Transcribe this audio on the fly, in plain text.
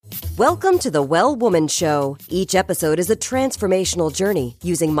Welcome to the Well Woman Show. Each episode is a transformational journey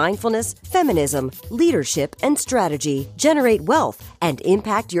using mindfulness, feminism, leadership, and strategy. Generate wealth and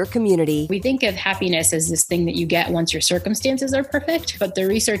impact your community. We think of happiness as this thing that you get once your circumstances are perfect, but the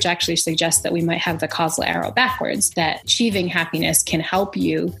research actually suggests that we might have the causal arrow backwards, that achieving happiness can help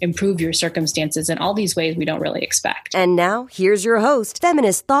you improve your circumstances in all these ways we don't really expect. And now, here's your host,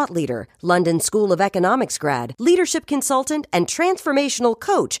 feminist thought leader, London School of Economics grad, leadership consultant, and transformational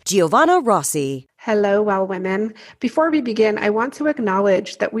coach, Giovanna Rossi. Hello, Well Women. Before we begin, I want to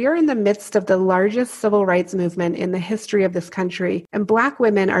acknowledge that we are in the midst of the largest civil rights movement in the history of this country, and Black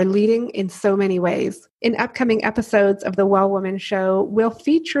women are leading in so many ways. In upcoming episodes of the Well Woman Show, we'll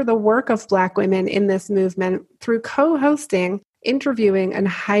feature the work of Black women in this movement through co-hosting, interviewing, and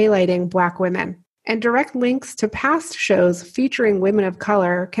highlighting Black women. And direct links to past shows featuring women of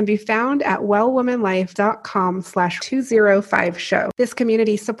color can be found at wellwomanlife.com/205show. This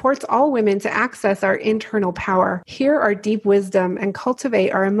community supports all women to access our internal power, hear our deep wisdom, and cultivate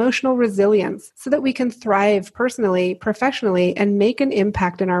our emotional resilience so that we can thrive personally, professionally, and make an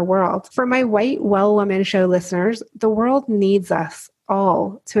impact in our world. For my white Well Woman Show listeners, the world needs us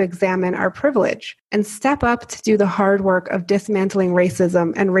all to examine our privilege and step up to do the hard work of dismantling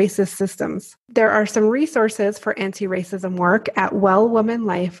racism and racist systems. There are some resources for anti-racism work at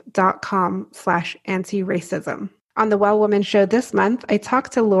wellwomanlife.com/anti-racism. On the Well Woman Show this month, I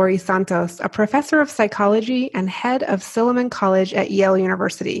talked to Laurie Santos, a professor of psychology and head of Silliman College at Yale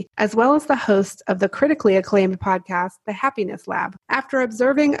University, as well as the host of the critically acclaimed podcast, The Happiness Lab. After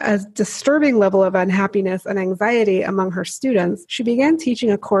observing a disturbing level of unhappiness and anxiety among her students, she began teaching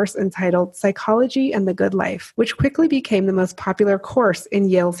a course entitled Psychology and the Good Life, which quickly became the most popular course in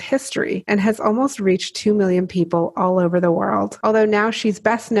Yale's history and has almost reached 2 million people all over the world. Although now she's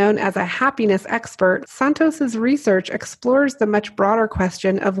best known as a happiness expert, Santos's research explores the much broader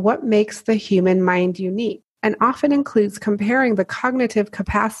question of what makes the human mind unique, and often includes comparing the cognitive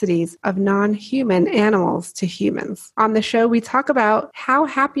capacities of non-human animals to humans. On the show, we talk about how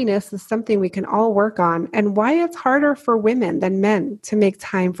happiness is something we can all work on and why it's harder for women than men to make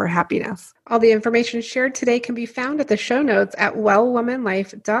time for happiness. All the information shared today can be found at the show notes at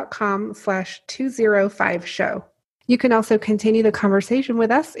wellwomanlife.com/205show. You can also continue the conversation with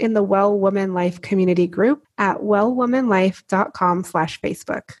us in the Well Woman Life community group at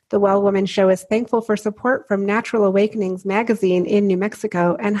wellwomanlife.com/Facebook. The Well Woman Show is thankful for support from Natural Awakenings magazine in New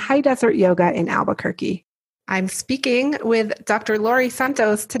Mexico and High Desert Yoga in Albuquerque. I'm speaking with Dr. Laurie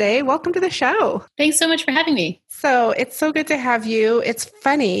Santos today. Welcome to the show. Thanks so much for having me. So it's so good to have you. It's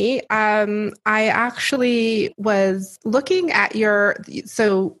funny. I actually was looking at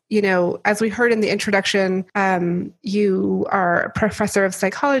as we heard in the introduction, you are a professor of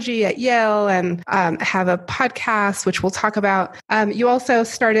psychology at Yale and have a podcast, which we'll talk about. You also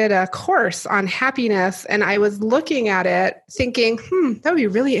started a course on happiness, and I was looking at it thinking, that would be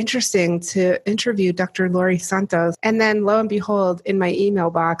really interesting to interview Dr. Laurie Santos. And then lo and behold, in my email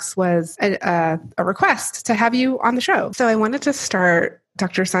box was a request to have you on the show. So I wanted to start,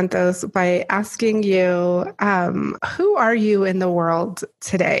 Dr. Santos, by asking you, who are you in the world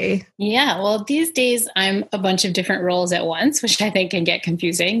today? Yeah, well, these days I'm a bunch of different roles at once, which I think can get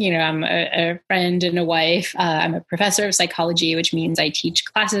confusing. You know, I'm a friend and a wife. I'm a professor of psychology, which means I teach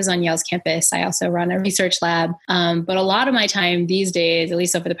classes on Yale's campus. I also run a research lab. But a lot of my time these days, at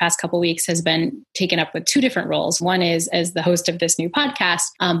least over the past couple of weeks, has been taken up with two different roles. One is as the host of this new podcast,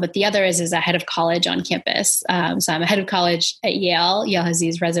 but the other is as a head of college on campus. So I'm a head of college at Yale. Yale has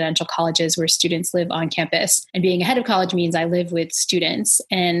these residential colleges where students live on campus. And being a head of college means I live with students.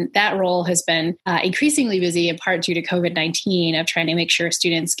 And that role has been increasingly busy, in part due to COVID-19, of trying to make sure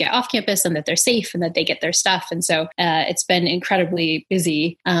students get off campus and that they're safe and that they get their stuff. And so it's been incredibly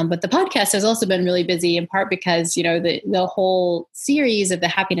busy. But the podcast has also been really busy, in part because, the whole series of the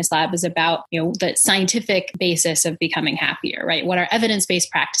Happiness Lab is about, the scientific basis of becoming happier, right? What are evidence-based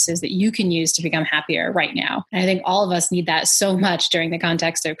practices that you can use to become happier right now? And I think all of us need that so much during the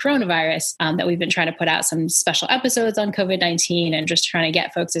context of coronavirus that we've been trying to put out some special episodes on COVID-19 and just trying to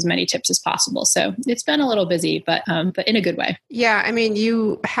get folks as many tips as possible. So it's been a little busy, but in a good way. Yeah. I mean,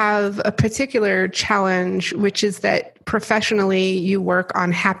 you have a particular challenge, which is that professionally you work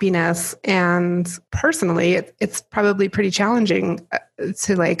on happiness, and personally it's probably pretty challenging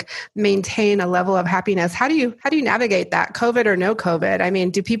to maintain a level of happiness. How do you navigate that, COVID or no COVID? I mean,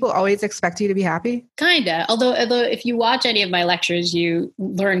 do people always expect you to be happy? Kinda. Although if you watch any of my lectures, you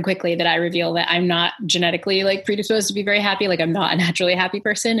learn quickly that I reveal that I'm not genetically predisposed to be very happy. I'm not a naturally happy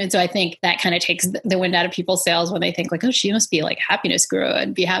person. And so I think that kind of takes the wind out of people's sails when they think oh, she must be happiness guru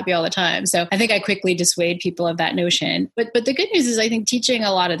and be happy all the time. So I think I quickly dissuade people of that notion. intervention. But the good news is I think teaching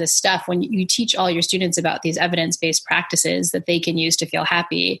a lot of this stuff, when you teach all your students about these evidence-based practices that they can use to feel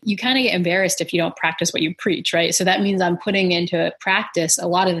happy, you kind of get embarrassed if you don't practice what you preach, right? So that means I'm putting into practice a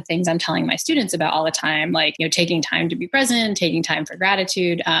lot of the things I'm telling my students about all the time, like, taking time to be present, taking time for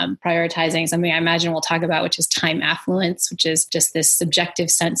gratitude, prioritizing something I imagine we'll talk about, which is time affluence, which is just this subjective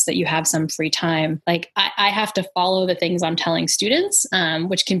sense that you have some free time. Like I have to follow the things I'm telling students,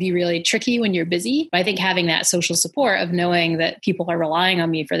 which can be really tricky when you're busy. But I think having that social support of knowing that people are relying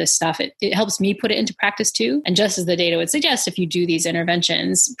on me for this stuff, it helps me put it into practice too. And just as the data would suggest, if you do these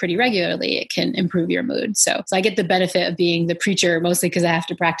interventions pretty regularly, it can improve your mood. So I get the benefit of being the preacher, mostly because I have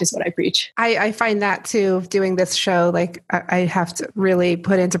to practice what I preach. I find that too, doing this show, like I have to really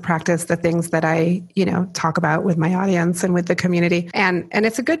put into practice the things that I, talk about with my audience and with the community. And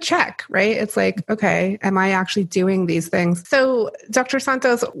it's a good check, right? It's like, okay, am I actually doing these things? So Dr.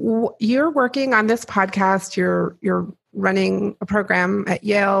 Santos, you're working on this podcast, you're running a program at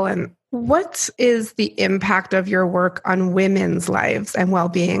Yale, and what is the impact of your work on women's lives and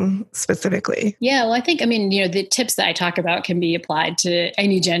well-being specifically? Yeah, well, I think, the tips that I talk about can be applied to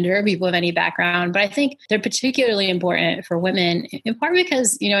any gender, people of any background, but I think they're particularly important for women, in part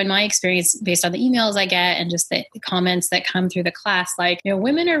because, in my experience, based on the emails I get and just the comments that come through the class,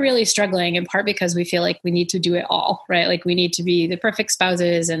 women are really struggling, in part because we feel like we need to do it all, right? Like we need to be the perfect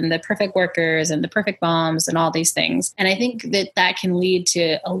spouses and the perfect workers and the perfect moms and all these things. And I think that can lead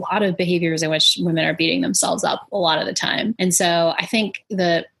to a lot of behaviors in which women are beating themselves up a lot of the time. And so I think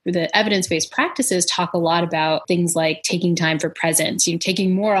the evidence-based practices talk a lot about things like taking time for presence,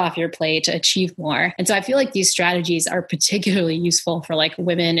 taking more off your plate to achieve more. And so I feel like these strategies are particularly useful for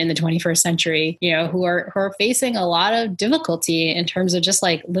women in the 21st century, who are facing a lot of difficulty in terms of just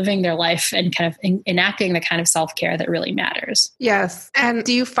living their life and kind of enacting the kind of self-care that really matters. Yes. And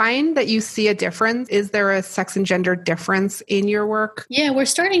do you find that you see a difference? Is there a sex and gender difference in your work? Yeah, we're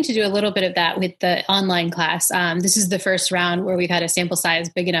starting to do a little bit of that with the online class. This is the first round where we've had a sample size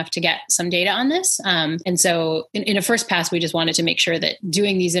big enough to get some data on this. And so in a first pass, we just wanted to make sure that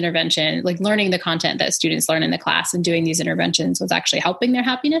doing these interventions, learning the content that students learn in the class and doing these interventions was actually helping their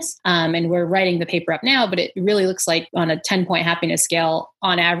happiness. And we're writing the paper up now, but it really looks like on a 10-point happiness scale,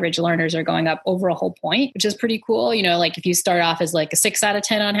 on average, learners are going up over a whole point, which is pretty cool. If you start off as a 6 out of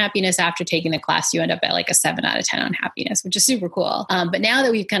 10 on happiness, after taking the class, you end up at a 7 out of 10 on happiness, which is super cool. But now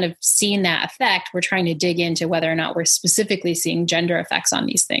that we've kind of seen that effect, we're trying to dig into whether or not we're specifically seeing gender effects on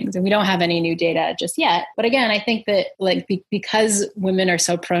these things. And we don't have any new data just yet. But again, I think that because women are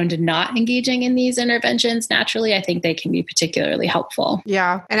so prone to not engaging in these interventions naturally, I think they can be particularly helpful.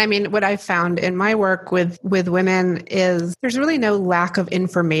 Yeah. And what I've found in my work with women is there's really no lack of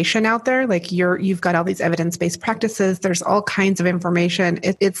information out there. You've got all these evidence-based practices. There's all kinds of information.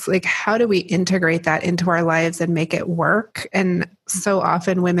 It's how do we integrate that into our lives and make it work? And so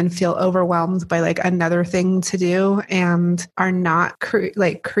often women feel overwhelmed by another thing to do and are not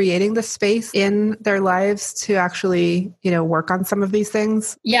creating the space in their lives to actually, work on some of these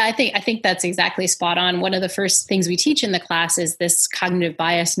things. Yeah, I think that's exactly spot on. One of the first things we teach in the class is this cognitive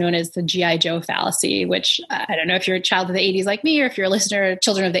bias known as the G.I. Joe fallacy, which I don't know if you're a child of the 80s like me or if you're a listener,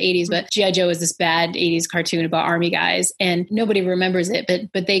 children of the 80s, but G.I. Joe is this bad 80s cartoon about army guys and nobody remembers it,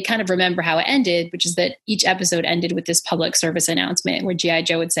 but they kind of remember how it ended, which is that each episode ended with this public service announcement where G.I.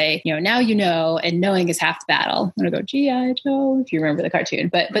 Joe would say, now you know, and knowing is half the battle. I'm going to go G.I. Joe, if you remember the cartoon.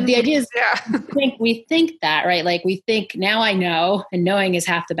 But the idea is, we think that, right? We think now I know, and knowing is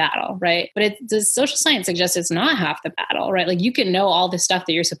half the battle, right? But the social science suggests it's not half the battle, right? You can know all the stuff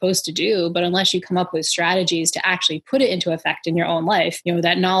that you're supposed to do, but unless you come up with strategies to actually put it into effect in your own life,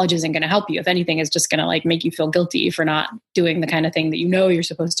 that knowledge isn't going to help you. If anything, it's just going to make you feel guilty for not doing the kind of thing that you're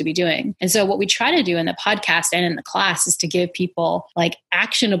supposed to be doing. And so what we try to do in the podcast and in the class is to give people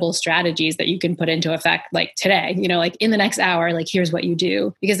actionable strategies that you can put into effect today, in the next hour, here's what you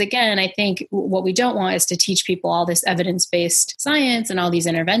do. Because again, I think what we don't want is to teach people all this evidence-based science and all these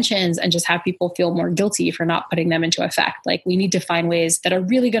interventions and just have people feel more guilty for not putting them into effect. We need to find ways that are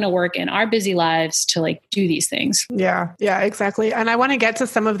really going to work in our busy lives to do these things. Yeah, exactly. And I want to get to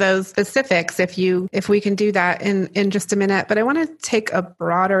some of those specifics if we can do that in just a minute, but I want to take a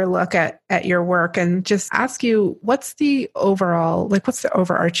broader look at your work and just ask you, what's the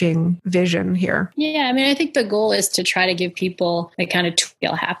overarching vision here? Yeah, I think the goal is to try to give people kind of to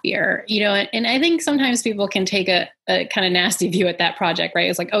feel happier, and I think sometimes people can take a kind of nasty view at that project, right?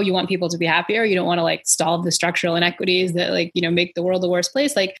 It's oh, you want people to be happier. You don't want to solve the structural inequities that make the world a worse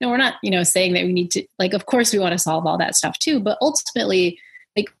place. No, we're not, saying that we need to, of course we want to solve all that stuff too, but ultimately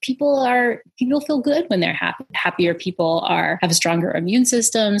like people feel good when they're happy. Happier people have stronger immune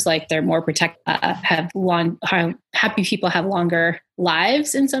systems, like they're more happy people have longer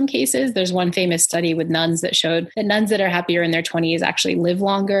lives in some cases. There's one famous study with nuns that showed that nuns that are happier in their 20s actually live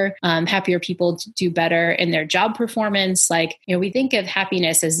longer. Happier people do better in their job performance. Like, we think of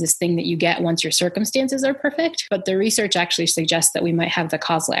happiness as this thing that you get once your circumstances are perfect, but the research actually suggests that we might have the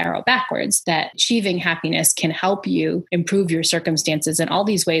causal arrow backwards, that achieving happiness can help you improve your circumstances in all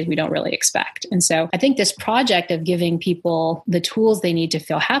these ways we don't really expect. And so I think this project of giving people the tools they need to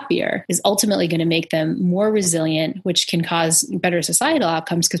feel happier is ultimately going to make them more resilient, which can cause better societal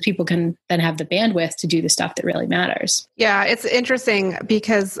outcomes because people can then have the bandwidth to do the stuff that really matters. Yeah, it's interesting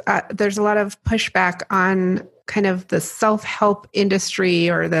because there's a lot of pushback on kind of the self-help industry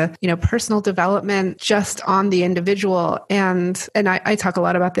or the, personal development just on the individual. And I talk a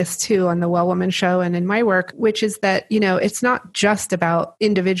lot about this too on the Well Woman Show and in my work, which is that, it's not just about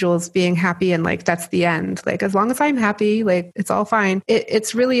individuals being happy and like, that's the end. Like, as long as I'm happy, like, it's all fine.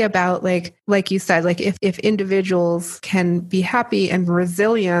 It's really about like you said, like if individuals can be happy and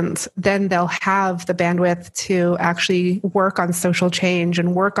resilient, then they'll have the bandwidth to actually work on social change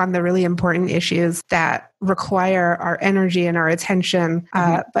and work on the really important issues that require our energy and our attention.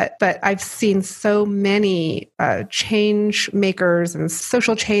 But I've seen so many change makers and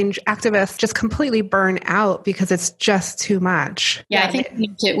social change activists just completely burn out because it's just too much. Yeah, I think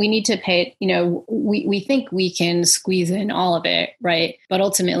we need to pay, we think we can squeeze in all of it, right? But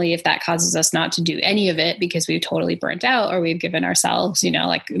ultimately, if that causes us not to do any of it because we've totally burnt out or we've given ourselves,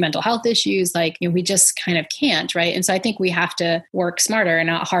 like mental health issues, like, we just kind of can't, right? And so I think we have to work smarter and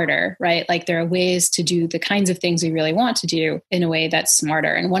not harder, right? Like there are ways to do the kinds of things we really want to do in a way that's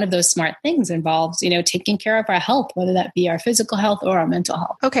smarter. And one of those smart things involves, taking care of our health, whether that be our physical health or our mental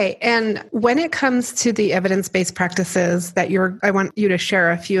health. Okay. And when it comes to the evidence-based practices that I want you to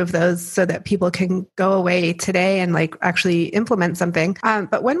share a few of those so that people can go away today and like actually implement something.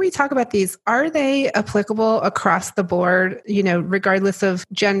 But when we talk about these, are they applicable across the board, regardless of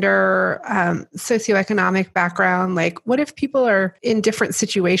gender, socioeconomic background? Like what if people are in different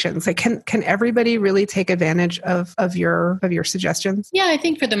situations? Like can everybody really take advantage of your suggestions? Yeah, I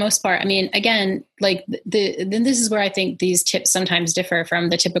think for the most part. I mean, again, like then this is where I think these tips sometimes differ from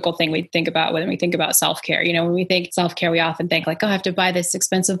the typical thing we think about when we think about self-care. When we think self-care, we often think like, oh, I have to buy this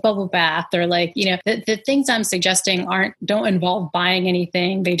expensive bubble bath, or like, the things I'm suggesting don't involve buying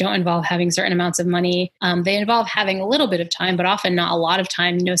anything. They don't involve having certain amounts of money. They involve having a little bit of time, but often not a lot of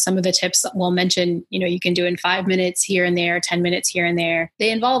time. Some of the tips we'll mention, you can do in 5 minutes here and there, 10 minutes here and there.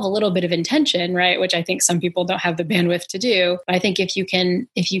 They involve a little bit of intention, right? Which I think some people don't have the bandwidth to do. But I think if you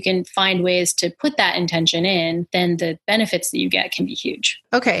can find ways to put that intention in, then the benefits that you get can be huge.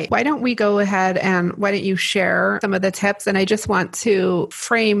 Okay. Why don't we go ahead and why don't you share some of the tips? And I just want to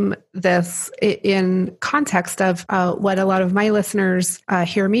frame this in context of what a lot of my listeners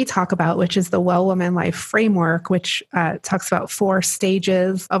hear me talk about, which is the Well Woman Life Framework, which talks about 4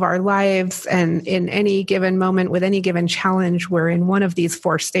 stages of our lives. And in any given moment with any given challenge, we're in one of these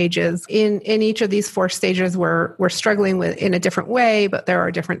 4 stages. In each of these 4 stages, we're struggling with in a different way, but there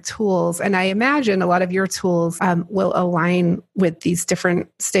are different tools. And I imagine a lot of your tools will align with these different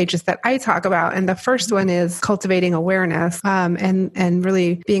stages that I talk about. And the first one is cultivating awareness and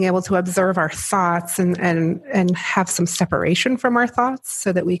really being able to observe our thoughts and have some separation from our thoughts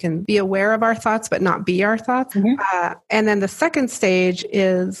so that we can be aware of our thoughts, but not be our thoughts. Mm-hmm. And then the second stage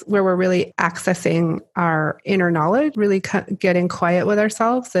is where we're really accessing our inner knowledge, really getting quiet with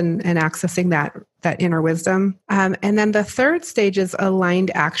ourselves and accessing that inner wisdom. And then the third stage is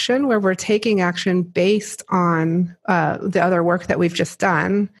aligned action, where we're taking action based on the other work that we've just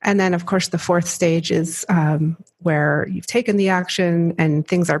done. And then, of course, the fourth stage is where you've taken the action and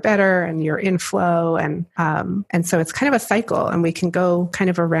things are better and you're in flow. And so it's kind of a cycle, and we can go kind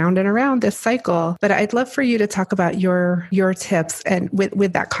of around and around this cycle. But I'd love for you to talk about your tips and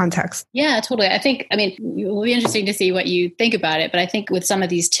with that context. Yeah, totally. It will be interesting to see what you think about it. But I think with some of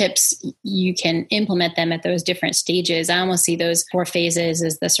these tips, you can implement them at those different stages. I almost see those 4 phases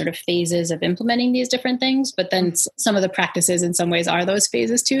as the sort of phases of implementing these different things. But then some of the practices in some ways are those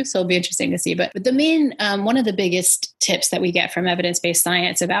phases too. So it'll be interesting to see. But the main, one of the biggest tips that we get from evidence-based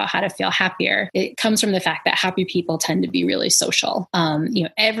science about how to feel happier, it comes from the fact that happy people tend to be really social.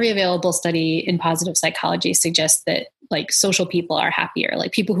 Every available study in positive psychology suggests that like social people are happier,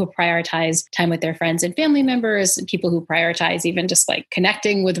 like people who prioritize time with their friends and family members, and people who prioritize even just like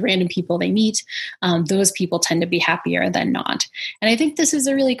connecting with random people they meet. Those people tend to be happier than not. And I think this is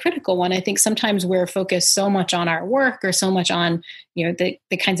a really critical one. I think sometimes we're focused so much on our work or so much on, the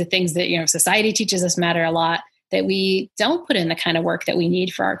kinds of things that, society teaches us matter a lot, that we don't put in the kind of work that we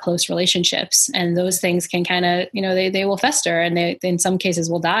need for our close relationships. And those things can kind of, they will fester, and they in some cases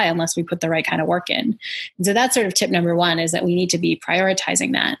will die unless we put the right kind of work in. And so that's sort of tip number one, is that we need to be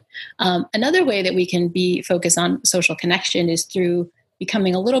prioritizing that. Another way that we can be focused on social connection is through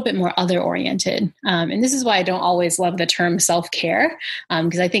becoming a little bit more other-oriented. And this is why I don't always love the term self-care,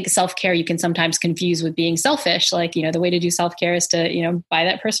 because I think self-care you can sometimes confuse with being selfish. Like, the way to do self-care is to, buy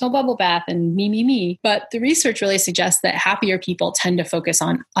that personal bubble bath and me. But the research really suggests that happier people tend to focus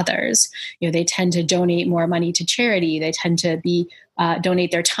on others. They tend to donate more money to charity. They tend to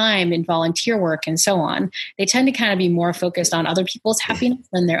donate their time in volunteer work and so on. They tend to kind of be more focused on other people's happiness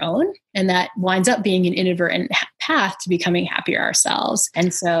than their own. And that winds up being an inadvertent path to becoming happier ourselves.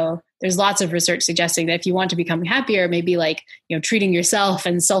 And so there's lots of research suggesting that if you want to become happier, maybe treating yourself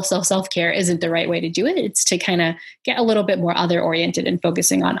and self-care isn't the right way to do it. It's to kind of get a little bit more other oriented and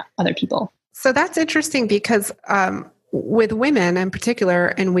focusing on other people. So that's interesting because, with women in particular,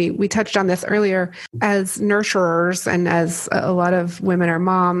 and we touched on this earlier, as nurturers and as a lot of women are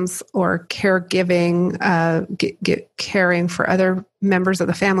moms or caregiving, caring for other members of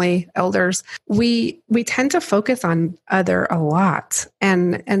the family, elders, we tend to focus on other a lot.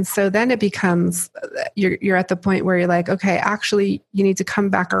 And so then it becomes, you're at the point where you're like, okay, actually you need to come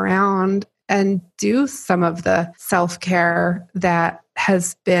back around and do some of the self-care that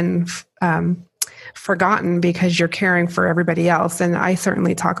has been, forgotten because you're caring for everybody else. And I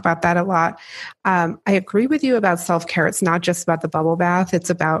certainly talk about that a lot. I agree with you about self-care. It's not just about the bubble bath. It's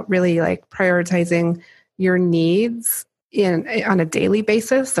about really prioritizing your needs on a daily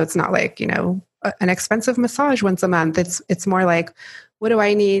basis. So it's not like, an expensive massage once a month. It's more like, what do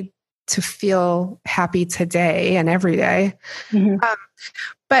I need to feel happy today and every day? Mm-hmm.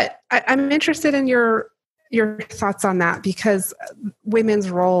 But I'm interested in your thoughts on that, because women's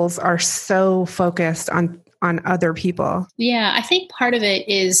roles are so focused on other people. Yeah, I think part of it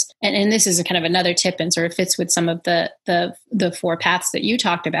is, and this is kind of another tip and sort of fits with some of the four paths that you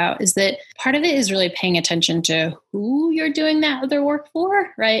talked about, is that part of it is really paying attention to who you're doing that other work for,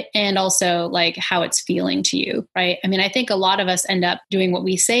 right? And also how it's feeling to you, right? I mean, I think a lot of us end up doing what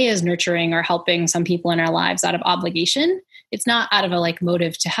we say is nurturing or helping some people in our lives out of obligation. It's not out of a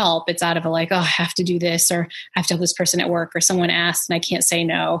motive to help. It's out of a oh, I have to do this, or I have to help this person at work, or someone asked and I can't say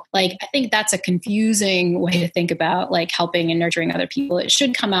no. I think that's a confusing way to think about helping and nurturing other people. It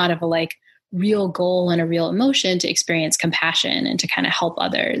should come out of a real goal and a real emotion to experience compassion and to kind of help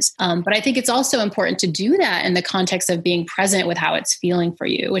others. But I think it's also important to do that in the context of being present with how it's feeling for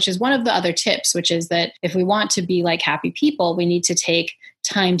you, which is one of the other tips, which is that if we want to be happy people, we need to take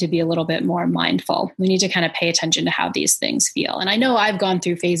time to be a little bit more mindful. We need to kind of pay attention to how these things feel. And I know I've gone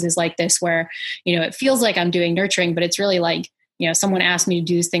through phases like this where, it feels like I'm doing nurturing, but it's really someone asked me to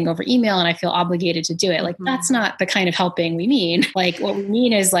do this thing over email and I feel obligated to do it. That's not the kind of helping we mean. What we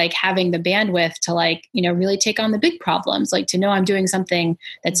mean is having the bandwidth to really take on the big problems, to know I'm doing something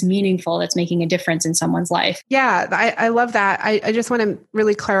that's meaningful, that's making a difference in someone's life. Yeah, I love that. I just want to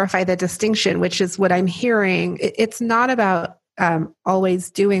really clarify the distinction, which is what I'm hearing. It's not about always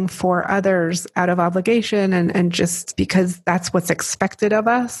doing for others out of obligation and just because that's what's expected of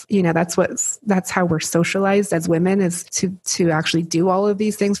us. That's how we're socialized as women, is to actually do all of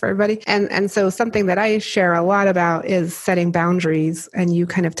these things for everybody. And so something that I share a lot about is setting boundaries, and you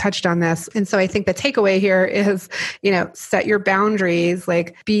kind of touched on this. And so I think the takeaway here is, set your boundaries,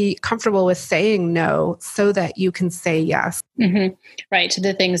 be comfortable with saying no so that you can say yes. Mm-hmm. Right. To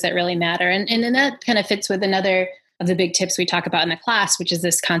the things that really matter. And then that kind of fits with another of the big tips we talk about in the class, which is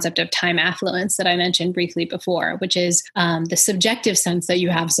this concept of time affluence that I mentioned briefly before, which is the subjective sense that you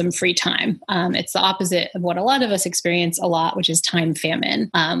have some free time. It's the opposite of what a lot of us experience a lot, which is time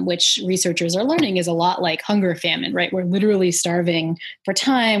famine, which researchers are learning is a lot like hunger famine, right? We're literally starving for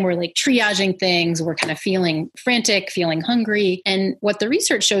time. We're triaging things. We're kind of feeling frantic, feeling hungry. And what the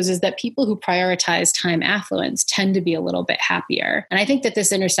research shows is that people who prioritize time affluence tend to be a little bit happier. And I think that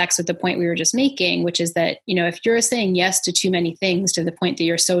this intersects with the point we were just making, which is that, if you're saying yes to too many things to the point that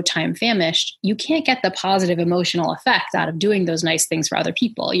you're so time famished, you can't get the positive emotional effect out of doing those nice things for other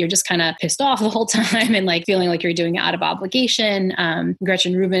people. You're just kind of pissed off the whole time and feeling like you're doing it out of obligation.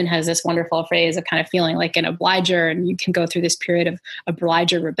 Gretchen Rubin has this wonderful phrase of kind of feeling like an obliger, and you can go through this period of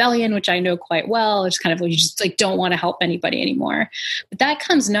obliger rebellion, which I know quite well. It's kind of you just don't want to help anybody anymore. But that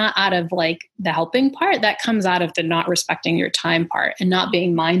comes not out of the helping part. That comes out of the not respecting your time part and not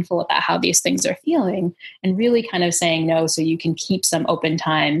being mindful about how these things are feeling, and really kind of saying no so you can keep some open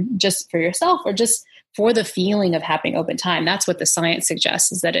time just for yourself or just for the feeling of having open time. That's what the science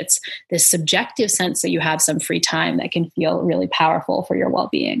suggests, is that it's this subjective sense that you have some free time that can feel really powerful for your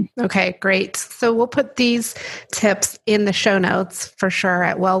well-being. Okay, great. So we'll put these tips in the show notes for sure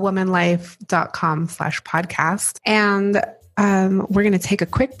at wellwomanlife.com/podcast. And we're going to take a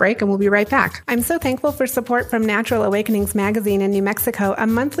quick break and we'll be right back. I'm so thankful for support from Natural Awakenings Magazine in New Mexico, a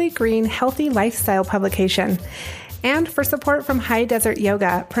monthly green, healthy lifestyle publication, and for support from High Desert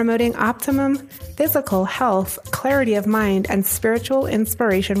Yoga, promoting optimum physical health, clarity of mind, and spiritual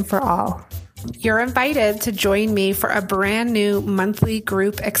inspiration for all. You're invited to join me for a brand new monthly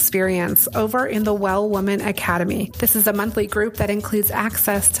group experience over in the Well Woman Academy. This is a monthly group that includes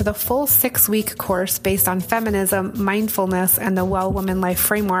access to the full 6-week course based on feminism, mindfulness, and the Well Woman Life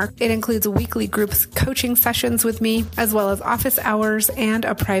framework. It includes weekly groups coaching sessions with me, as well as office hours and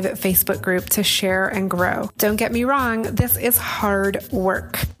a private Facebook group to share and grow. Don't get me wrong, this is hard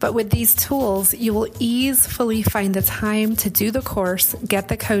work, but with these tools, you will easily find the time to do the course, get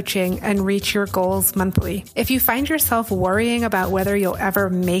the coaching, and reach your goals monthly. If you find yourself worrying about whether you'll ever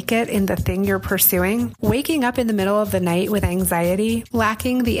make it in the thing you're pursuing, waking up in the middle of the night with anxiety,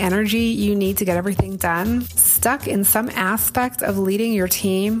 lacking the energy you need to get everything done, stuck in some aspect of leading your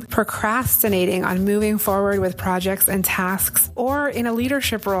team, procrastinating on moving forward with projects and tasks, or in a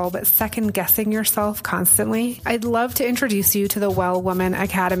leadership role but second guessing yourself constantly, I'd love to introduce you to the Well Woman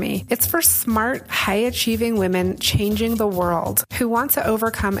Academy. It's for smart, high-achieving women changing the world who want to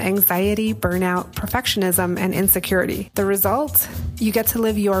overcome anxiety, burnout, perfectionism, and insecurity. The result? You get to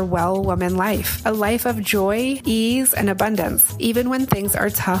live your well woman life, a life of joy, ease, and abundance, even when things are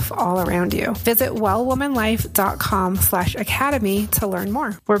tough all around you. Visit wellwomanlife.com/academy to learn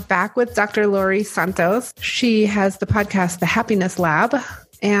more. We're back with Dr. Laurie Santos. She has the podcast, The Happiness Lab.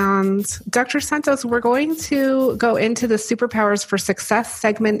 And Dr. Santos, we're going to go into the Superpowers for Success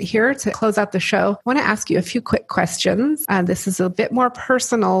segment here to close out the show. I want to ask you a few quick questions. This is a bit more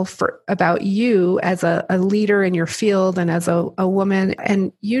personal about you as a leader in your field and as a woman.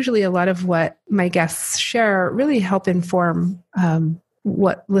 And usually a lot of what my guests share really help inform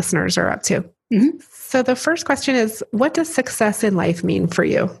what listeners are up to. Mm-hmm. So the first question is, what does success in life mean for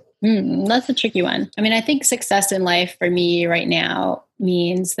you? That's a tricky one. I mean, I think success in life for me right now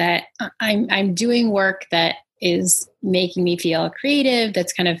means that I'm doing work that is making me feel creative,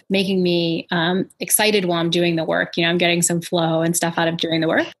 that's kind of making me excited while I'm doing the work. You know, I'm getting some flow and stuff out of doing the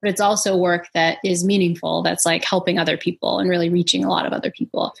work, but it's also work that is meaningful, that's like helping other people and really reaching a lot of other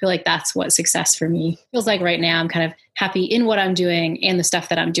people. I feel like that's what success for me feels like right now. I'm kind of happy in what I'm doing, and the stuff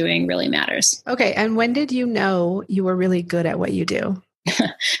that I'm doing really matters. Okay. And when did you know you were really good at what you do?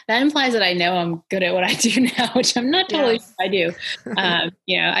 That implies that I know I'm good at what I do now, which I'm not totally sure I do.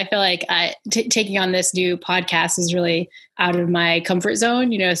 I feel like taking on this new podcast is really out of my comfort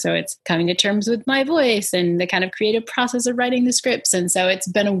zone, so it's coming to terms with my voice and the kind of creative process of writing the scripts. And so it's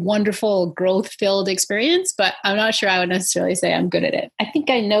been a wonderful growth-filled experience, but I'm not sure I would necessarily say I'm good at it. I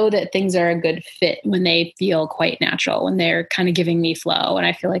think I know that things are a good fit when they feel quite natural, when they're kind of giving me flow and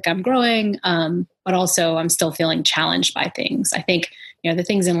I feel like I'm growing, but also I'm still feeling challenged by things. I think, the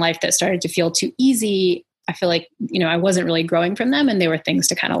things in life that started to feel too easy, I feel like, I wasn't really growing from them, and they were things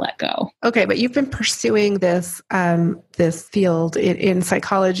to kind of let go. Okay. But you've been pursuing this field in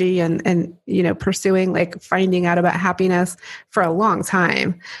psychology and pursuing, like, finding out about happiness for a long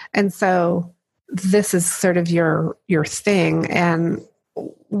time. And so this is sort of your thing. And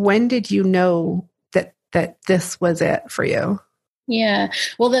when did you know that this was it for you? Yeah.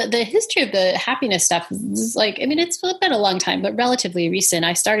 Well, the history of the happiness stuff is it's been a long time, but relatively recent.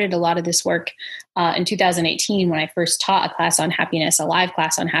 I started a lot of this work in 2018 when I first taught a class on happiness, a live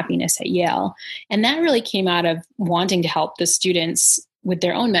class on happiness at Yale. And that really came out of wanting to help the students with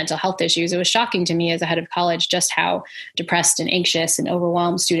their own mental health issues. It was shocking to me as a head of college just how depressed and anxious and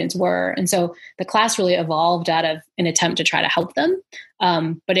overwhelmed students were. And so the class really evolved out of an attempt to try to help them.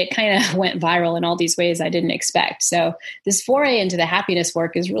 But it kind of went viral in all these ways I didn't expect. So this foray into the happiness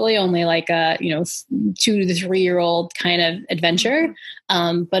work is really only like a, 2 to 3 year old kind of adventure.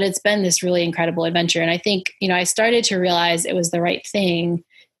 But it's been this really incredible adventure. And I think, I started to realize it was the right thing,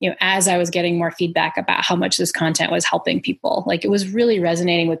 as I was getting more feedback about how much this content was helping people. Like, it was really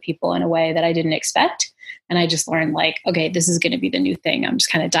resonating with people in a way that I didn't expect. And I just learned, okay, this is going to be the new thing. I'm just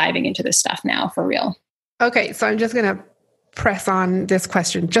kind of diving into this stuff now for real. Okay. So I'm just going to press on this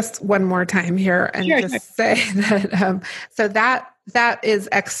question just one more time here and say that, so that is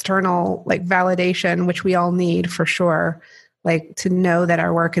external, like, validation, which we all need for sure. Like, to know that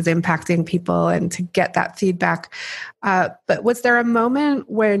our work is impacting people and to get that feedback. But was there a moment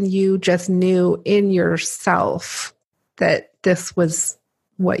when you just knew in yourself that this was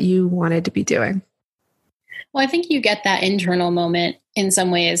what you wanted to be doing? Well, I think you get that internal moment in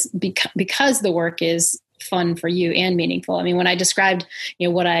some ways because the work is fun for you and meaningful. I mean, when I described,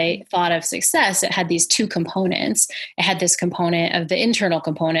 what I thought of success, it had these two components. It had this component of the internal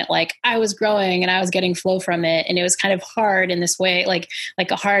component, like I was growing and I was getting flow from it. And it was kind of hard in this way, like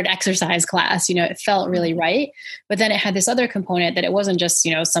a hard exercise class, it felt really right. But then it had this other component that it wasn't just,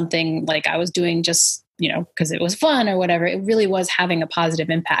 something like I was doing just because it was fun or whatever. It really was having a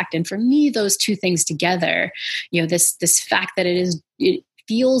positive impact. And for me, those two things together, this fact that it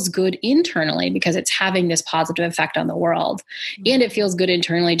feels good internally because it's having this positive effect on the world. And it feels good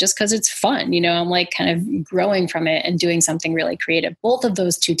internally just because it's fun. I'm like kind of growing from it and doing something really creative. Both of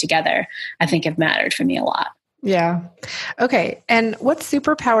those two together, I think, have mattered for me a lot. Yeah. Okay. And what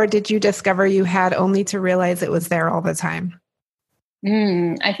superpower did you discover you had only to realize it was there all the time?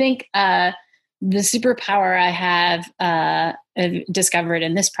 I think, the superpower I have discovered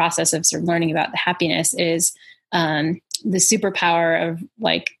in this process of sort of learning about the happiness is the superpower of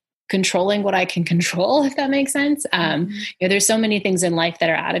like controlling what I can control, if that makes sense. There's so many things in life that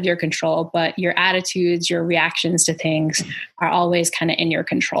are out of your control, but your attitudes, your reactions to things are always kind of in your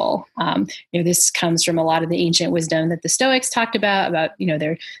control. This comes from a lot of the ancient wisdom that the Stoics talked about,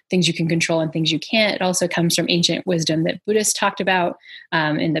 there are things you can control and things you can't. It also comes from ancient wisdom that Buddhists talked about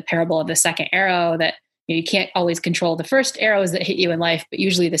in the parable of the second arrow, that you can't always control the first arrows that hit you in life, but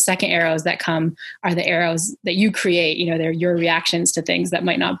usually the second arrows that come are the arrows that you create. They're your reactions to things that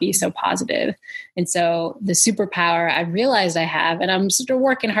might not be so positive. And so the superpower I realized I have, and I'm sort of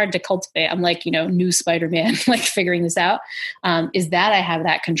working hard to cultivate, I'm like, new Spider-Man, like figuring this out, is that I have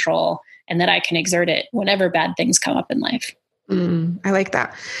that control and that I can exert it whenever bad things come up in life. I like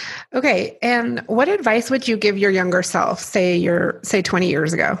that. Okay. And what advice would you give your younger self, say 20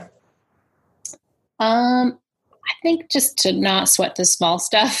 years ago? I think just to not sweat the small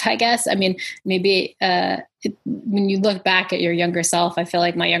stuff, I guess. I mean, maybe when you look back at your younger self, I feel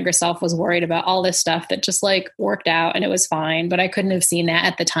like my younger self was worried about all this stuff that just like worked out and it was fine, but I couldn't have seen that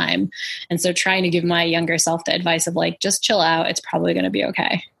at the time. And so trying to give my younger self the advice of like, just chill out. It's probably going to be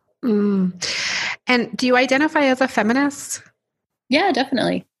okay. And do you identify as a feminist? Yeah,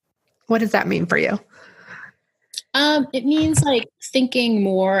 definitely. What does that mean for you? It means like thinking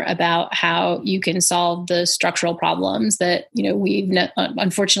more about how you can solve the structural problems that, we've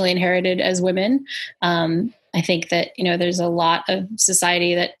unfortunately inherited as women. I think that, there's a lot of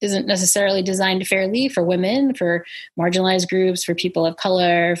society that isn't necessarily designed fairly for women, for marginalized groups, for people of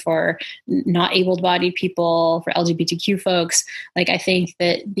color, for not able-bodied people, for LGBTQ folks. Like, I think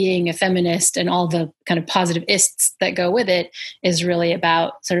that being a feminist and all the kind of positive ists that go with it is really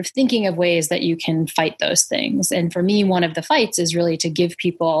about sort of thinking of ways that you can fight those things. And for me, one of the fights is really to give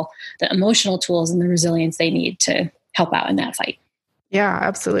people the emotional tools and the resilience they need to help out in that fight. Yeah,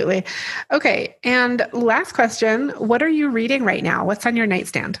 absolutely. Okay. And last question, what are you reading right now? What's on your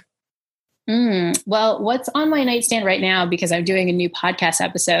nightstand? Well, what's on my nightstand right now, because I'm doing a new podcast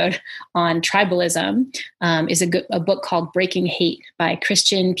episode on tribalism, is a book called Breaking Hate by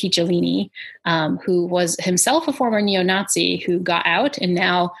Christian Picciolini, who was himself a former neo-Nazi who got out and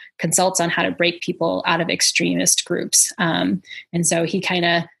now consults on how to break people out of extremist groups. And so he kind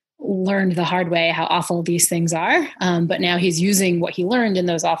of learned the hard way how awful these things are. But now he's using what he learned in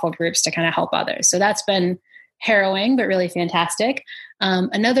those awful groups to kind of help others. So that's been harrowing, but really fantastic.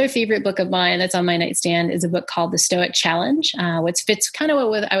 Another favorite book of mine that's on my nightstand is a book called The Stoic Challenge, which fits kind of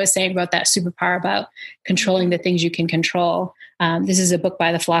what I was saying about that superpower about controlling the things you can control. This is a book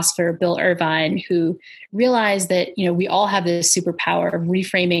by the philosopher Bill Irvine, who realized that, we all have this superpower of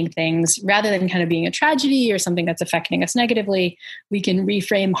reframing things rather than kind of being a tragedy or something that's affecting us negatively. We can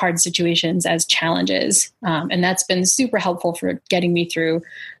reframe hard situations as challenges. And that's been super helpful for getting me through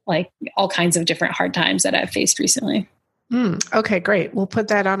like all kinds of different hard times that I've faced recently. Okay, great. We'll put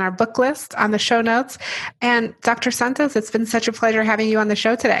that on our book list on the show notes. And Dr. Santos, it's been such a pleasure having you on the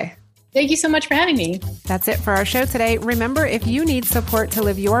show today. Thank you so much for having me. That's it for our show today. Remember, if you need support to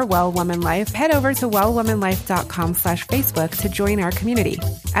live your Well Woman life, head over to wellwomanlife.com/Facebook to join our community.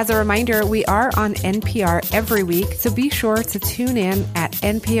 As a reminder, we are on NPR every week, so be sure to tune in at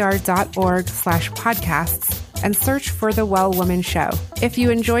npr.org/podcasts and search for The Well Woman Show. If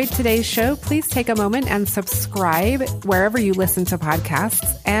you enjoyed today's show, please take a moment and subscribe wherever you listen to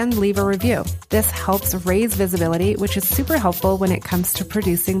podcasts and leave a review. This helps raise visibility, which is super helpful when it comes to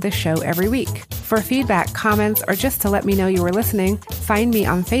producing the show every week. For feedback, comments, or just to let me know you were listening, find me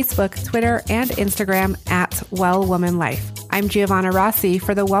on Facebook, Twitter, and Instagram at Well Woman Life. I'm Giovanna Rossi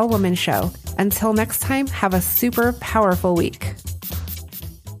for The Well Woman Show. Until next time, have a super powerful week.